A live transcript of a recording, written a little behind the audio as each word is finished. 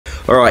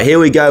All right, here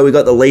we go. We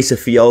got the Lisa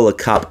Fiola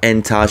Cup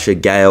and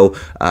Tarsha Gale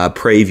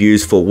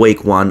previews for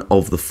week 1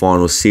 of the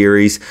final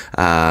series.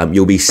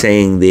 You'll be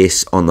seeing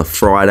this on the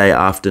Friday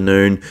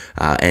afternoon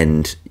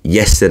and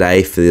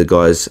yesterday for the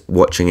guys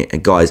watching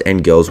it, guys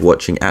and girls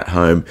watching at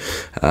home.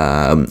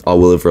 I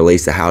will have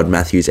released the Howard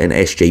Matthews and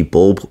SG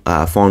Ball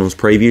finals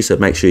preview, so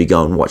make sure you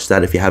go and watch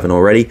that if you haven't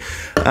already.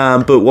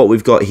 But what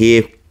we've got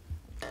here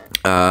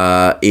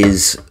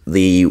is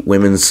the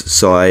women's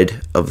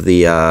side of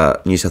the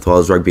New South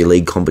Wales Rugby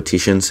League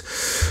competitions.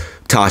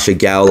 Tarsha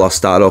Gale, I'll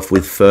start off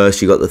with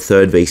first. You got the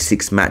 3rd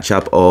v6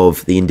 matchup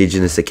of the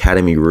Indigenous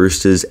Academy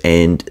Roosters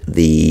and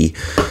the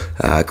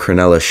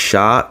Cronulla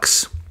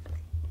Sharks.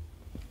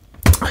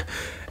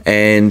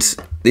 And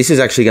this is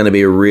actually going to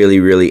be a really,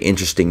 really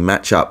interesting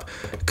matchup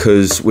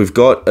because we've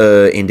got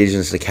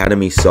Indigenous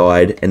Academy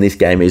side, and this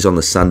game is on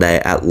the Sunday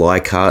at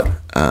Leichhardt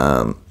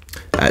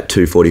at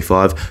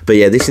 2:45. But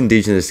yeah, this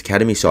Indigenous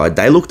Academy side,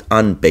 they looked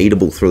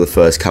unbeatable through the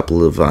first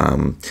couple of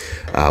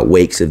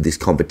weeks of this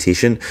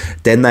competition.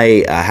 Then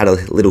they had a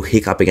little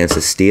hiccup against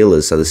the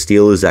Steelers, so the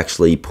Steelers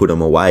actually put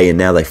them away, and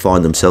now they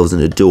find themselves in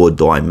a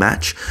do-or-die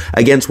match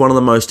against one of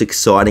the most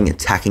exciting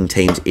attacking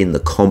teams in the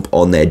comp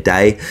on their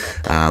day,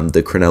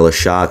 the Cronulla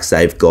Sharks.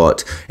 They've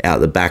got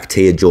out the back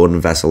tier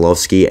Jordan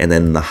Vasilevsky, and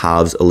then the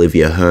halves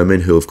Olivia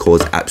Herman, who have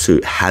caused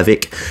absolute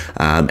havoc,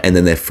 and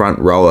then their front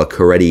rower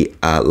Corretti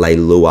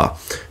Leilua,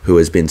 who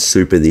has been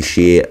super this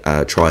year,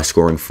 try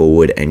scoring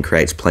forward and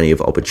creates plenty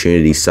of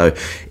opportunities. So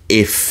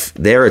if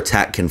their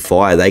attack can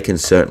fire, they can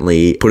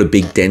certainly put a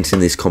big dent in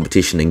this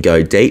competition and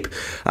go deep.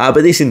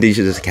 But this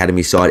Indigenous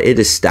Academy side, it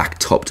is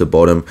stacked top to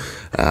bottom.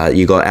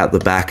 You got out the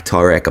back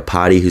Tyra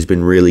Ekapati, who's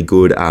been really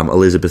good.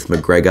 Elizabeth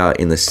McGregor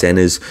in the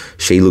centres.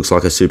 She looks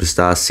like a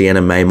superstar.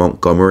 Sienna May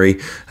Montgomery,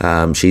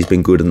 she's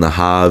been good in the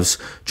halves.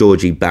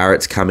 Georgie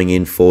Barrett's coming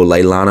in for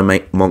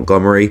Leilana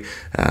Montgomery,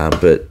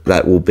 but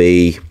that will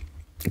be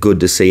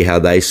good to see how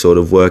they sort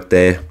of work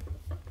there,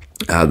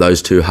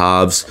 those two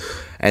halves.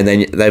 And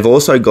then they've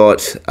also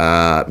got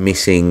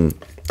missing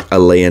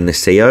Aaliyah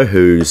Nasio,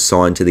 who's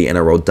signed to the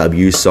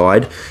NRLW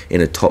side in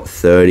a top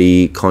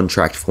 30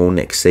 contract for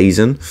next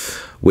season,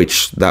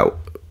 which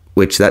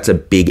that's a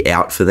big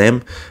out for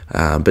them,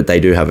 but they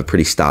do have a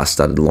pretty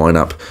star-studded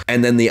lineup.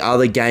 And then the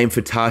other game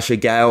for Tarsha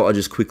Gale, I'll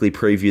just quickly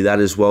preview that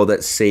as well.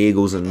 That's Sea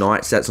Eagles and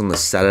Knights. That's on the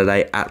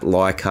Saturday at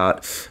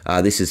Leichhardt.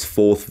 This is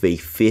 4th v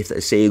 5th,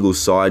 a Sea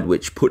Eagles side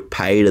which put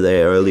pay to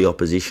their early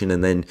opposition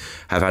and then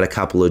have had a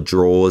couple of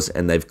draws,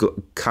 and they've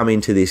come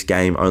into this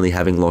game only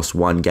having lost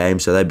 1 game,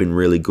 so they've been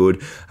really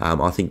good.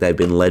 I think they've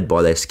been led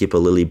by their skipper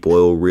Lily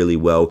Boyle really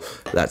well.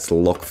 That's the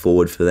lock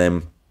forward for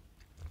them.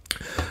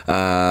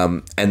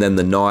 And then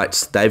the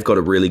Knights, they've got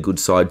a really good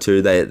side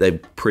too. They're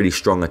pretty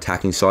strong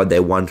attacking side.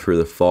 They're 1 through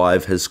the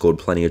 5, has scored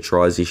plenty of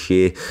tries this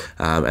year,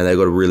 and they've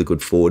got a really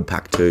good forward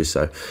pack too.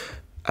 So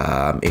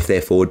if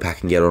their forward pack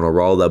can get on a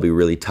roll, they'll be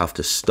really tough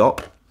to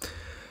stop.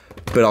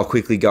 But I'll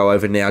quickly go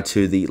over now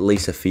to the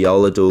Lisa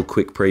Fiola, do a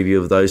quick preview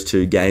of those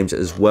 2 games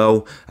as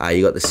well.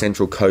 You got the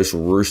Central Coast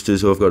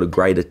Roosters, who have got a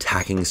great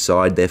attacking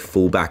side. Their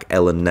fullback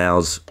Ellen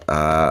Nails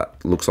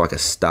looks like a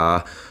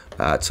star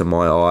to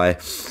my eye.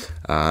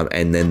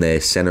 And then their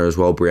centre as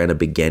well, Brianna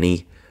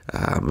Begeni.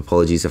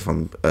 Apologies if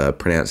I'm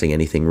pronouncing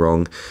anything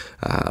wrong,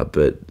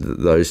 but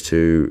those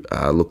 2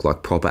 look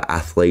like proper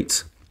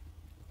athletes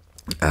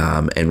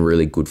and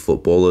really good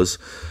footballers.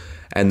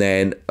 And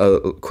then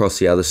across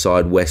the other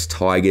side, West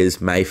Tigers,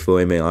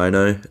 Mayfui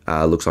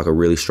Miono, looks like a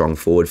really strong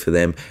forward for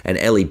them. And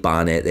Ellie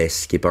Barnett, their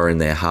skipper and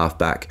their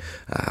halfback,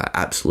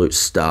 absolute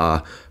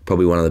star,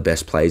 probably one of the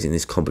best players in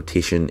this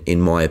competition, in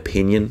my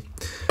opinion.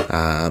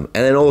 And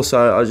then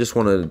also, I just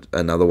wanted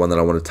another one that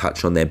I want to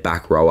touch on, their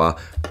back rower.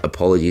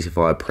 Apologies if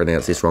I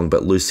pronounce this wrong,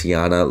 but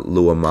Luciana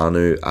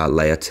Luamanu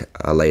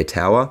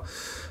Leatawa.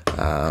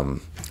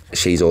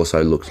 She's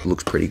also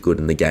looks pretty good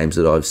in the games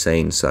that I've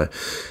seen. So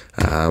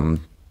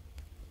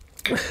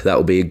that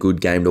will be a good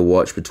game to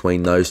watch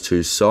between those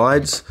 2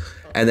 sides.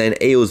 And then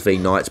Eels v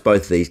Knights.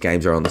 Both of these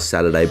games are on the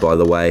Saturday, by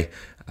the way.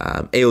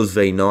 Eels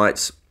v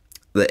Knights.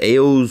 The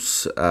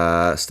Eels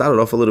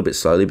started off a little bit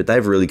slowly, but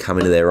they've really come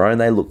into their own.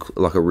 They look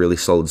like a really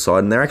solid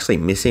side, and they're actually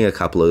missing a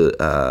couple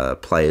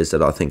of players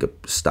that I think are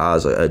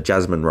stars.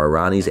 Jasmine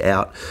Rorani's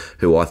out,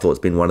 who I thought's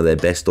been one of their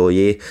best all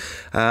year.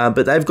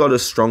 But they've got a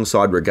strong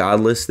side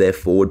regardless. Their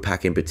forward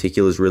pack in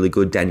particular is really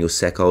good. Daniel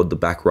Seckold, the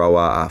back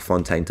rower,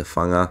 Fontaine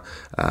Tafanga,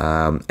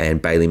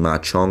 and Bailey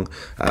Marchong.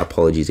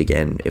 Apologies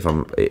again if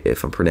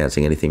I'm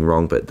pronouncing anything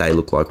wrong, but they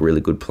look like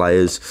really good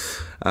players.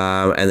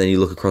 And then you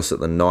look across at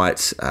the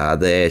Knights,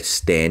 their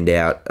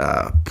standout,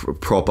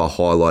 proper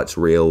highlights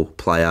reel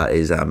player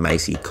is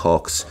Macy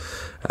Cox.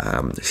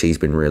 She's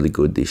been really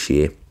good this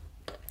year,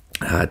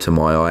 to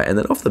my eye. And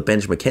then off the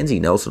bench, Mackenzie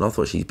Nelson, I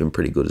thought she's been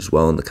pretty good as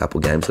well in the couple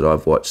of games that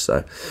I've watched.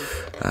 So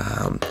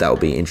that'll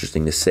be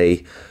interesting to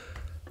see.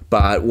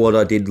 But what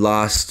I did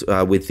last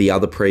with the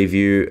other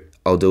preview,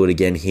 I'll do it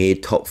again here.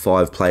 Top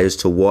 5 players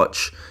to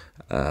watch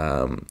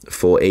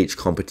for each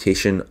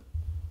competition.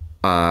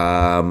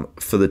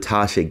 For the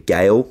Tarsha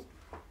Gale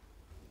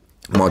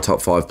my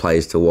top 5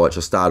 players to watch.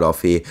 I'll start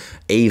off here.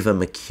 Eva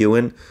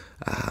McEwen.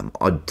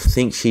 I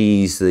think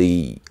she's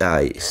the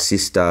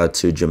sister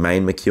to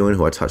Jermaine McEwen,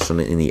 who I touched on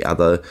in the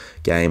other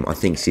game. I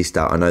think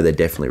sister. I know they're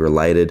definitely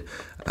related.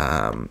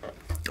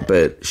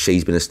 But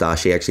she's been a star.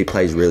 She actually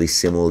plays really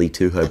similarly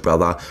to her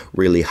brother.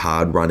 Really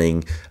hard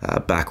running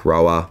back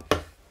rower.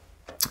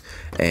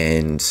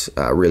 And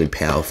really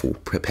powerful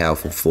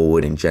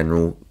forward in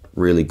general.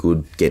 Really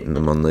good getting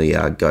them on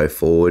the go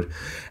forward.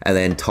 And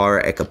then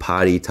Tyra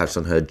Ekapati, touched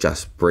on her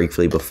just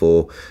briefly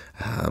before.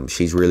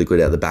 She's really good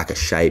at the back of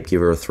shape.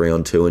 Give her a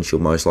 3-on-2 and she'll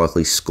most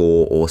likely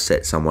score or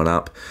set someone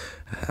up.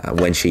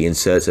 When she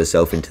inserts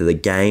herself into the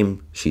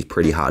game, she's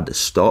pretty hard to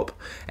stop.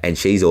 And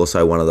she's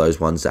also one of those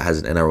ones that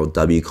has an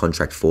NRLW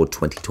contract for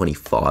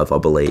 2025, I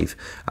believe,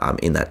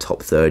 in that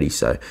top 30.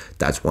 So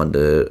that's one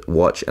to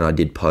watch. And I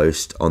did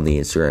post on the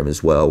Instagram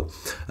as well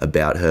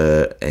about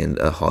her, and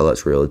a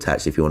highlights reel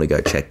attached if you want to go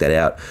check that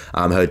out.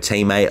 Her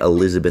teammate,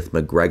 Elizabeth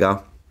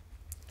McGregor,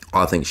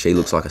 I think she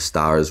looks like a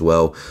star as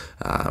well.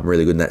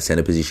 Really good in that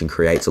centre position,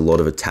 creates a lot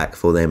of attack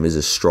for them, is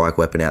a strike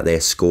weapon out there,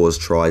 scores,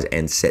 tries,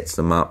 and sets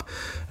them up.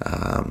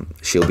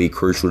 She'll be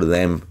crucial to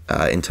them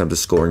in terms of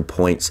scoring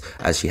points,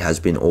 as she has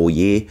been all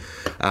year.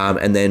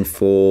 And then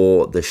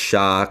for the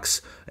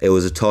Sharks, it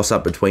was a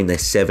toss-up between their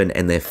 7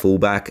 and their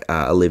fullback,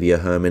 Olivia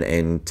Herman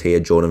and Tia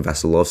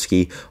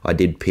Jordan-Vasilevsky. I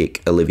did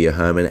pick Olivia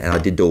Herman, and I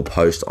did do a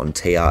post on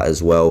Tia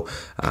as well,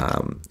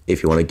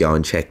 if you want to go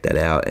and check that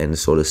out and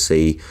sort of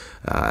see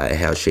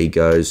how she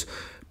goes.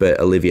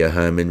 But Olivia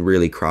Herman,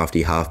 really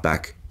crafty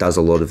halfback, does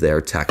a lot of their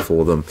attack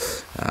for them,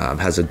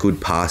 has a good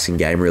passing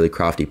game, really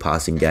crafty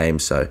passing game,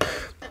 so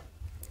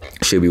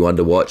she'll be one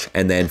to watch.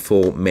 And then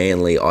for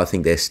Manly, I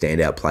think their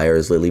standout player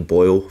is Lily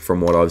Boyle, from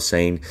what I've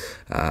seen.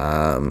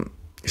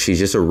 She's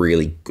just a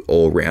really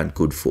all-round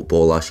good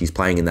footballer. She's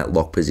playing in that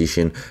lock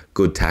position,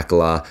 good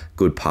tackler,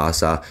 good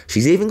passer.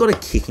 She's even got a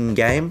kicking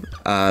game.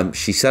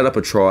 She set up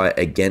a try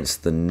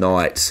against the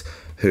Knights,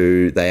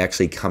 who they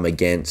actually come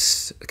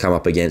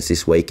up against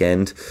this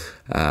weekend,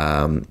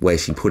 where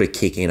she put a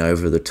kick in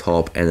over the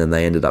top and then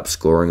they ended up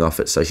scoring off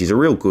it. So she's a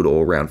real good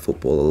all-round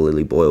footballer,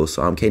 Lily Boyle.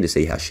 So I'm keen to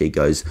see how she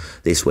goes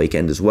this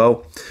weekend as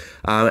well.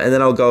 And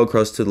then I'll go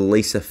across to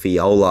Lisa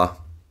Fiola,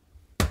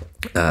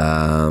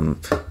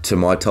 to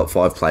my top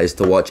 5 players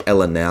to watch.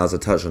 Ella Nowes, I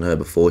touched on her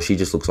before. She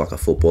just looks like a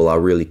footballer,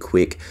 really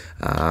quick,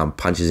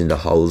 punches into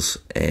holes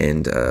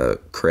and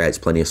creates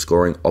plenty of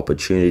scoring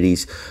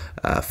opportunities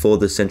for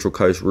the Central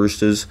Coast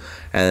Roosters.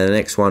 And the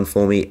next one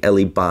for me,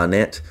 Ellie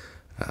Barnett,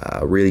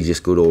 really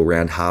just good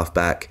all-round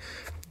halfback.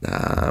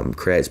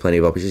 Creates plenty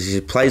of opportunities. She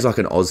plays like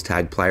an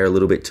Oztag player a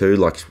little bit too.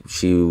 Like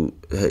she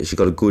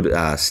got a good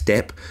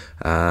step,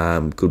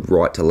 good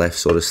right to left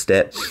sort of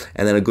step,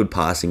 and then a good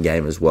passing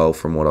game as well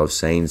from what I've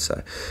seen.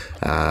 So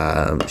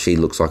she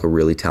looks like a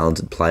really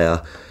talented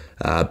player.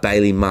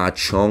 Bailey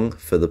Marchong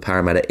for the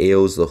Parramatta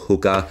Eels, the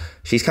hooker.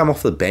 She's come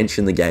off the bench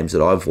in the games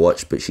that I've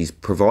watched, but she's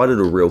provided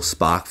a real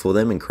spark for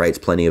them and creates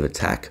plenty of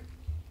attack.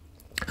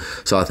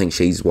 So I think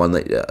she's one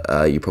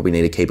that you probably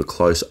need to keep a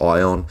close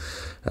eye on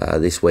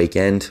this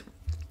weekend.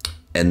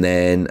 And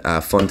then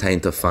Fontaine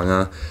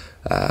Tafanga,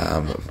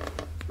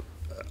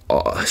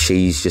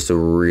 she's just a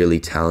really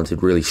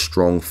talented, really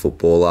strong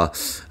footballer,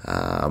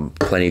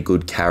 plenty of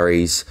good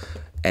carries,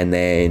 and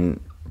then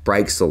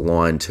breaks the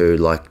line too.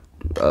 Like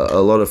a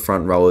lot of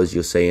front rowers,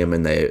 you'll see them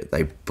and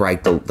they push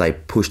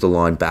the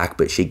line back,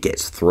 but she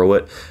gets through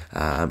it.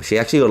 She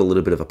actually got a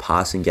little bit of a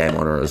passing game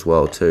on her as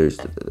well too.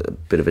 A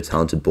bit of a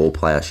talented ball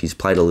player. She's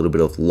played a little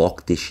bit of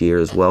lock this year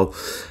as well.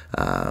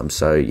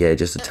 So yeah,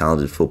 just a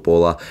talented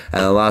footballer.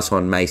 And the last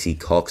one, Macy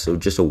Cox, so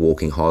just a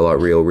walking highlight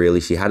reel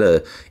really. She had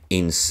a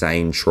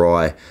insane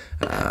try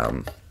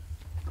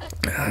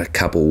a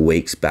couple of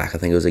weeks back. I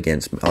think it was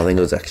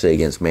actually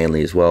against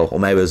Manly as well, or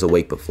maybe it was a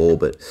week before,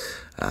 but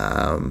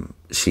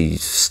she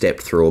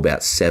stepped through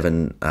about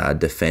 7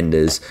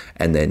 defenders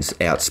and then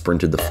out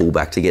sprinted the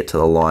fullback to get to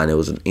the line. It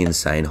was an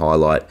insane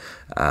highlight.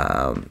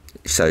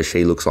 So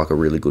she looks like a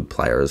really good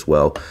player as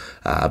well.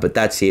 But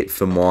that's it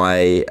for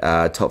my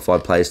top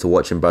 5 players to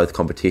watch in both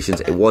competitions.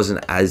 It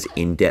wasn't as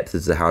in-depth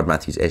as the Harold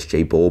Matthews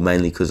SG Ball,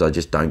 mainly because I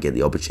just don't get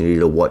the opportunity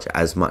to watch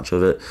as much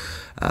of it.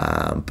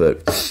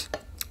 But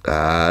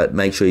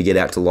make sure you get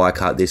out to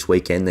Leichhardt this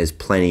weekend. There's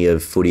plenty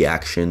of footy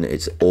action.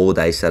 It's all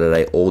day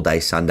Saturday, all day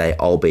Sunday.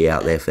 I'll be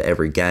out there for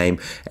every game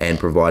and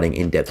providing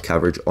in-depth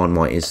coverage on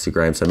my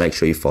Instagram. So make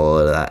sure you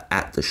follow that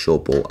at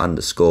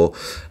 @theshortball_.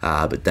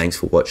 But thanks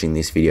for watching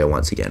this video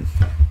once again.